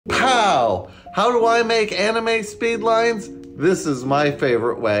How do I make anime speed lines? This is my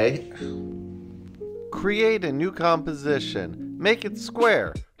favorite way. Create a new composition. Make it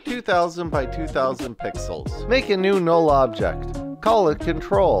square, 2000 by 2000 pixels. Make a new null object. Call it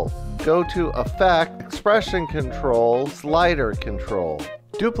control. Go to Effect, Expression Control, Slider Control.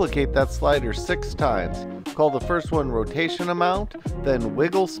 Duplicate that slider 6 times. Call the first one rotation amount, then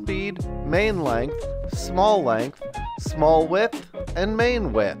wiggle speed, main length, small width, and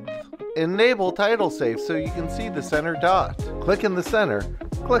main width. Enable title safe so you can see the center dot. Click in the center,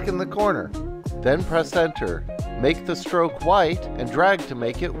 click in the corner. Then press enter. Make the stroke white and drag to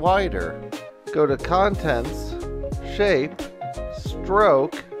make it wider. Go to Contents, Shape,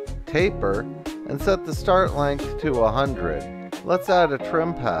 Stroke, Taper, and set the start length to 100. Let's add a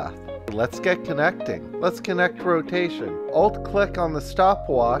trim path. Let's get connecting. Let's connect rotation. Alt-click on the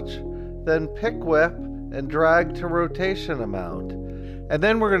stopwatch, then pick whip and drag to rotation amount. And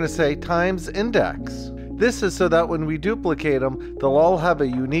then we're going to say times index. This is so that when we duplicate them, they'll all have a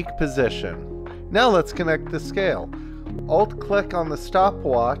unique position. Now let's connect the scale. Alt-click on the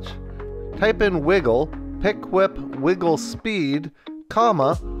stopwatch, type in wiggle, pick whip wiggle speed,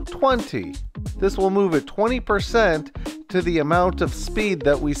 comma, 20. This will move it 20% to the amount of speed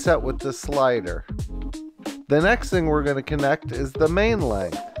that we set with the slider. The next thing we're going to connect is the main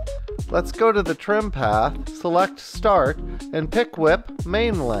length. Let's go to the trim path, select start, and pick whip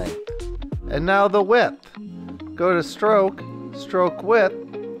main length. And now the width. Go to stroke, stroke width,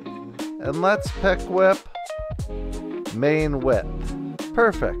 and let's pick whip main width.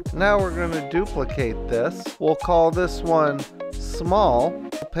 Perfect. Now we're going to duplicate this. We'll call this one small.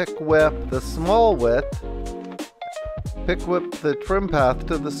 Pick whip the small width. Pick whip the trim path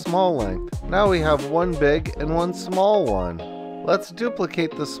to the small length. Now we have one big and one small one. Let's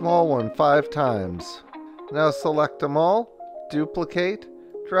duplicate the small one 5 times. Now select them all, duplicate,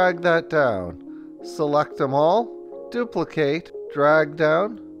 drag that down. Select them all, duplicate, drag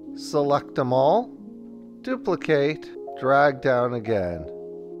down, select them all, duplicate, drag down again.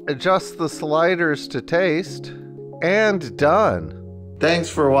 Adjust the sliders to taste, and done. Thanks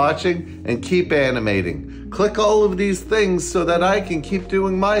for watching, and keep animating. Click all of these things so that I can keep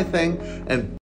doing my thing, and